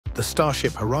The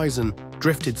Starship Horizon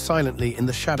drifted silently in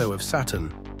the shadow of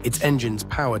Saturn, its engines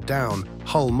powered down,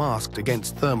 hull masked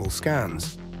against thermal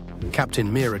scans.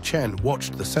 Captain Mira Chen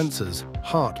watched the sensors,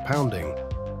 heart pounding.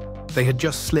 They had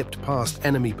just slipped past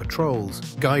enemy patrols,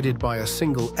 guided by a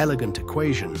single elegant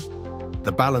equation: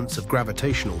 the balance of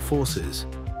gravitational forces.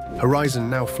 Horizon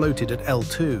now floated at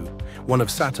L2, one of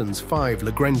Saturn's 5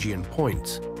 Lagrangian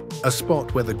points, a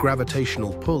spot where the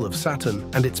gravitational pull of Saturn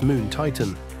and its moon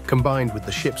Titan, combined with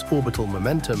the ship's orbital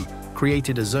momentum,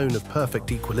 created a zone of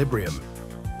perfect equilibrium.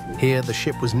 Here, the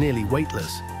ship was nearly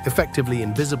weightless, effectively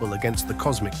invisible against the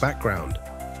cosmic background.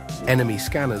 Enemy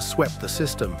scanners swept the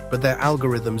system, but their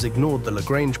algorithms ignored the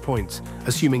Lagrange points,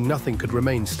 assuming nothing could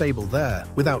remain stable there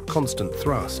without constant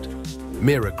thrust.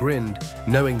 Mira grinned,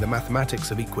 knowing the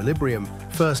mathematics of equilibrium,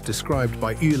 first described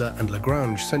by Euler and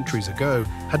Lagrange centuries ago,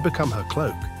 had become her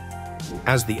cloak.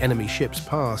 As the enemy ships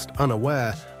passed,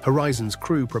 unaware, Horizon's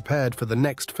crew prepared for the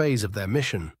next phase of their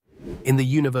mission. In the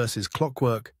universe's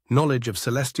clockwork, knowledge of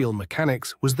celestial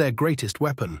mechanics was their greatest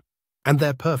weapon, and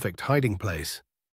their perfect hiding place.